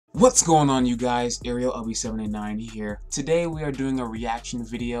What's going on, you guys? Ariel LB789 here. Today we are doing a reaction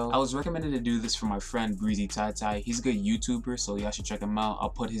video. I was recommended to do this from my friend Breezy Tai Tai. He's a good YouTuber, so y'all should check him out.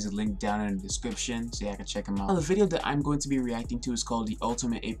 I'll put his link down in the description so y'all can check him out. Now, the video that I'm going to be reacting to is called The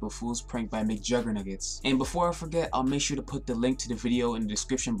Ultimate April Fool's Prank by McJuggerNuggets. And before I forget, I'll make sure to put the link to the video in the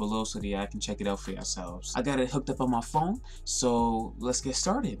description below so that y'all can check it out for yourselves. I got it hooked up on my phone, so let's get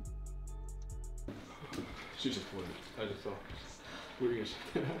started. She just put it. I just saw. What are you gonna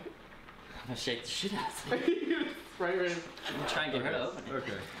shake? I'm gonna shake the shit out of it. You're gonna spray right in. I'm gonna try and get her to open it.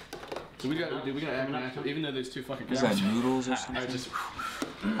 Okay. So we gotta act natural, even though there's two fucking Is cameras. that noodles or something?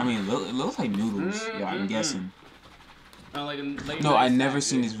 I mean, it looks like noodles. Yeah, I'm guessing. Like no, I've never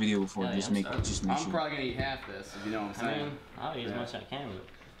seen this video before. Yeah, just make I'm sure. probably gonna eat half this, if you know what I'm saying. I'll eat as much as I can.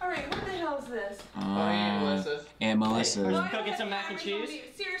 Alright, what the hell is this? Aunt Melissa. Aunt Melissa. Hey, cooking some mac and cheese?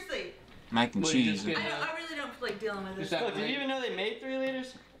 Seriously. Mac and cheese. I really don't feel like dealing with this. Look, did you even know they made 3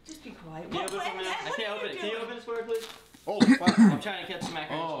 liters? Just be quiet. Can you open it for me? I can't open it. Can you open this for her, please? Oh, fuck. I'm trying to catch some mac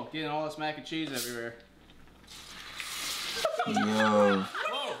and cheese. Oh, getting all this mac and cheese everywhere. Yo.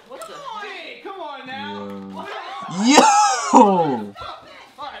 Whoa, what the? Hey, come on now. Yo.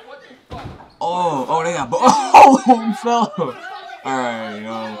 Alright, what the fuck? Oh, they got he fell. Alright,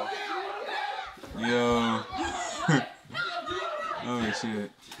 yo. Oh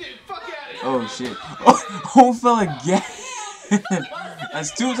shit. Oh shit. Oh, fell again.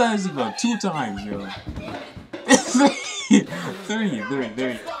 That's 2 times he fell. 2 times, yo.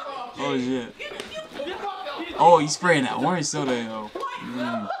 3. Oh shit. Oh, he's spraying that orange soda, yo.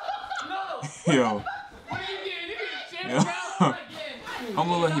 Yo. I'm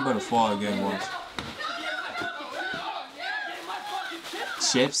gonna let him about to fall again once.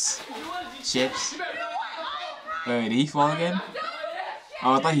 Chips. Wait, did he fall again?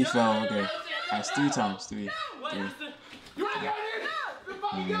 Oh, I thought he fell. Okay. That's 3 times. 3. This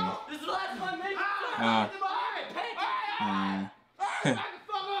is the last one, maybe. Yeah.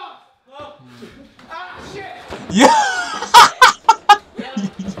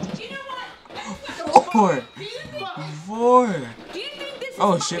 4.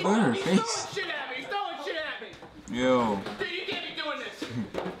 Oh shit! Look at her face. Yo. Dude, you can't be doing this.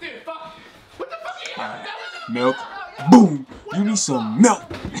 Dude, fuck. What the fuck are you doing? Milk. Boom. You need some milk.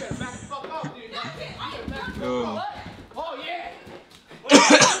 Yo. Oh yeah.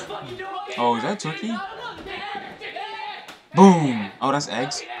 Oh, is that turkey? Boom. Oh, that's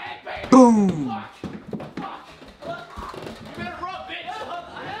eggs. Boom.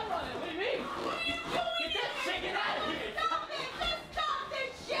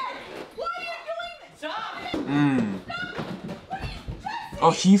 Oh,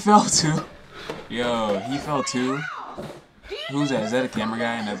 he fell too. Yo, he fell too. Who's that? Is that a camera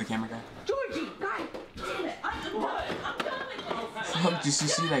guy? Another camera guy? Georgie, guys, damn it. I'm done with this. Fuck, just you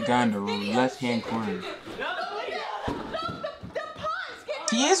see that guy in the left-hand corner.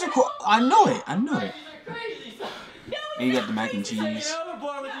 He is recording. I know it. And you got the mac and cheese.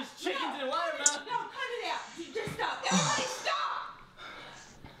 Overboard with these chickens and watermelon. No, cut it out. Just stop. Everybody stop.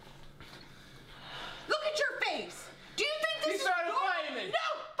 Look at your face. Do you think this is started flaming. No,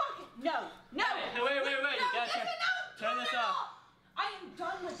 fucking no. Hey, wait. You gotta turn this off. I am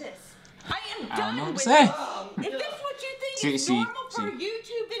done with this. I am I don't done know what with to say. this. If this is what you think is normal for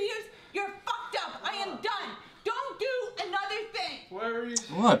YouTube videos, you're fucked up. I am done. Don't do another thing. Where are you?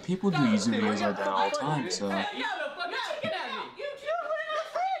 What? People do YouTube videos like that all the time, so. No, get out. You two put it in the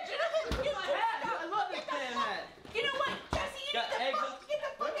fridge. You I love this damn hat. You know what, Jesse? Get the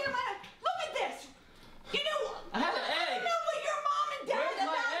fuck out of my house. Look at this. You know what? I have an egg. You know what your mom and dad Where's my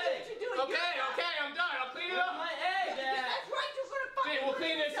allowed you egg? to do. Okay, I'm done. I'll clean it up. My egg, Dad. That's right. You're gonna fucking. We'll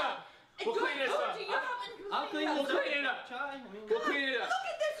clean this up. We'll clean this up. I'll clean this up. We'll clean it up. We'll clean it up. Look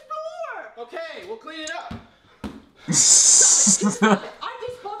at this floor. Okay, we'll clean it up. I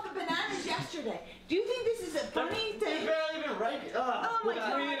just bought the bananas yesterday. Do you think this is a funny thing? You barely even write it. Oh my We'll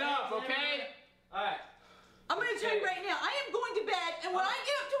clean it God. up, okay? Alright. I'm gonna tell you right now. I am going to bed, and when I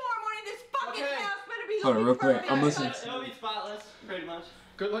get up tomorrow morning, this fucking Okay. house better be Hold on, real quick. perfect. I'm listening. It'll be spotless, pretty much.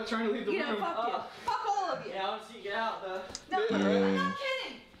 Good luck trying to leave the You know, room. fuck you. Fuck all of you. Yeah, I want to see you get out, though. No, I'm not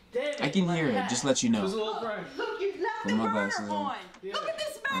kidding. Damn it, I can hear it. Just let you know. There's a little burn. Look, you left Put the my burner glasses on. on. Look at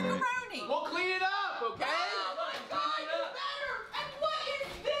this macaroni. We'll clean it up, okay? Oh my God, you better. And what is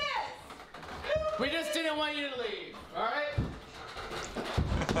this? We just didn't want you to leave, alright?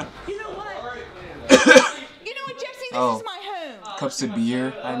 You know what? Alright, You know what, Jesse? This Oh. is my home. Cups of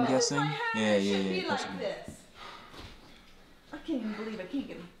beer, I'm guessing. This is my home. Yeah. It should be Cups of like beer. this. I can't even believe I can't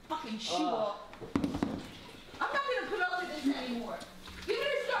get my fucking shoe off. I'm not gonna put up with this anymore. You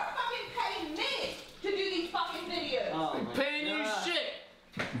better start fucking paying me to do these fucking videos. Oh, my paying you God. shit.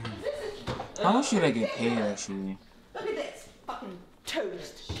 How much should I get paid actually? Look at this. Fucking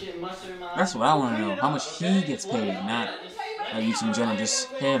toast. Shit, mustard in my That's what I want to know. How much he gets paid, not like YouTube in general, just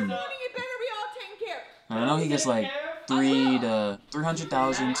him. You better be all taken care of. I know he gets like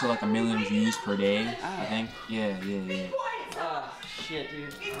 300,000 to like 1 million views per day. I think. Yeah. Ah, shit,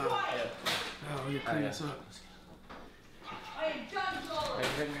 dude. Be quiet. Oh, you're cleaning this up. I am done calling.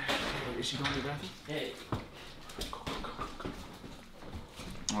 Is she going to the bathroom? Hey.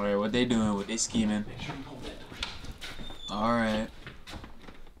 Alright, what they doing? What they scheming? Make sure you hold that door. Alright.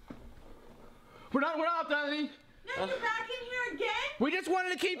 We're not Danny. Now you're back in here again? We just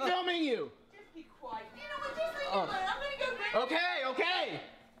wanted to keep filming you. Just be quiet. You know what? Just leave me alone. I'm gonna go bring Okay.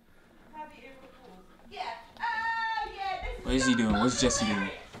 Happy April Fools. Yeah. This What is he doing? What's Jesse doing?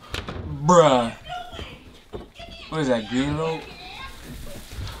 Bruh. What is that? Green rope?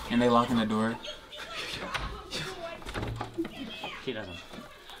 And they locking the door. He doesn't.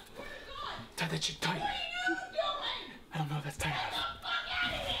 Tie that shit tight. I don't know if that's tight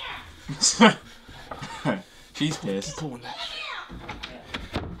enough. She's Keep pissed. pulling that.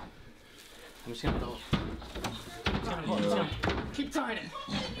 I'm just gonna go. Yo. Keep tying it.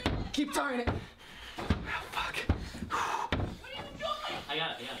 Keep tying it. Oh, fuck. I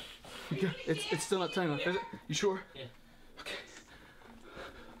got it. You got it. It's still not tight enough, is it? You sure? Yeah. Okay.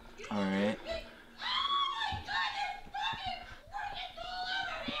 Alright.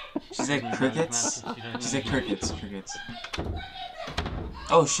 She said crickets? She said crickets.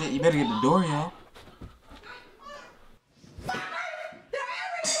 Oh shit, you better get the door, yo.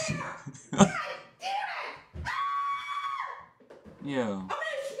 Yo.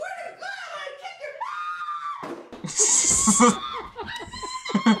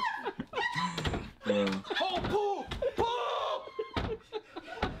 Yo. Oh, pull!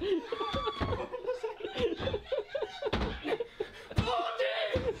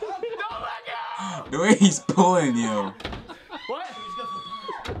 The way he's pulling, yo. What?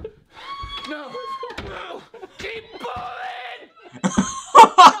 No. Keep pulling!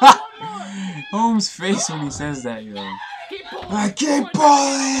 Holmes' face when he says that, yo. Keep pulling! I keep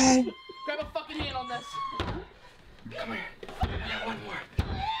pulling! Grab a fucking hand on this. Come here. I got one more.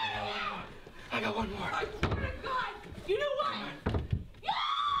 I got one more. You know what?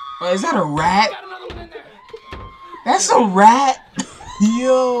 Oh, is that a rat? Got another one in there. That's a rat?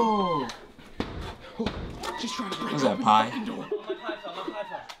 Yo. She's trying to break What's that, open pie? the fucking door. My pie fell.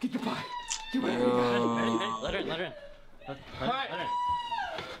 Get your pie. Get whatever you Yo. got. Let her in. Let her in. Alright.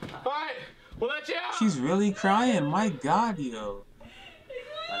 Alright. We'll let you out. She's really crying. My God, yo.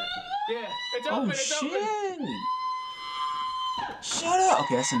 Yeah. It's Oh, open. It's open. shit. Shut up.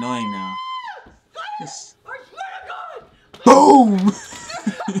 Okay, that's annoying now. This. I swear to God! Boom.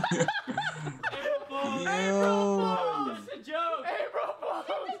 Yo. It's a joke. April Fools.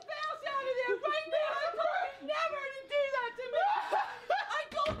 Get this mouse out of there right now! I told you never to do that to me! I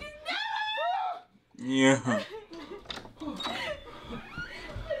told you never! Yeah. I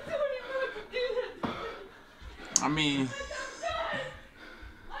told you not to do that! I mean.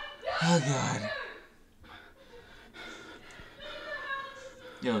 Oh God.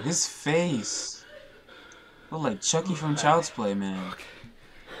 Yo, his face. Look like Chucky from Child's Play, man. Okay.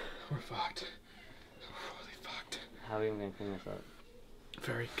 We're fucked. We're fully fucked. How are we gonna clean this up?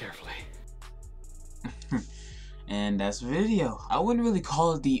 Very carefully. And that's the video. I wouldn't really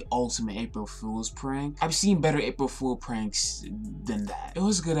call it the ultimate April Fool's prank. I've seen better April Fool pranks than that. It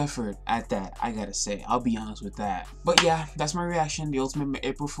was a good effort at that, I gotta say. I'll be honest with that. But yeah, that's my reaction, the ultimate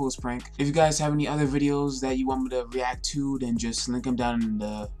April Fool's prank. If you guys have any other videos that you want me to react to, then just link them down in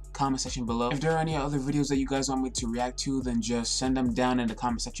the comment section below. If there are any other videos that you guys want me to react to, then just send them down in the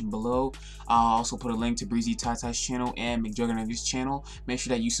comment section below. I'll also put a link to Breezy Tata's channel and McJuggerNuggets channel. Make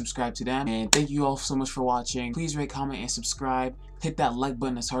sure that you subscribe to them. And thank you all so much for watching. Please rate, comment, and subscribe. Hit that like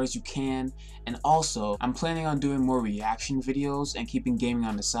button as hard as you can. And also, I'm planning on doing more reaction videos and keeping gaming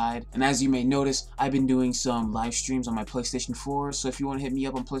on the side. And as you may notice, I've been doing some live streams on my PlayStation 4. So if you want to hit me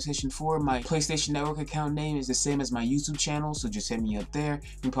up on PlayStation 4, my PlayStation Network account name is the same as my YouTube channel. So just hit me up there.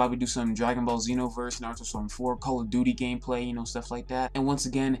 We can probably do some Dragon Ball Xenoverse, Naruto Storm 4, Call of Duty gameplay, you know, stuff like that. And once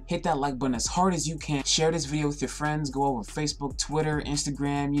again, hit that like button as hard as you can. Share this video with your friends. Go over Facebook, Twitter,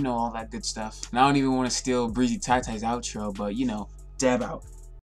 Instagram, you know, all that good stuff. And I don't even want to steal Breezy Tata's outro, but you know, dab out.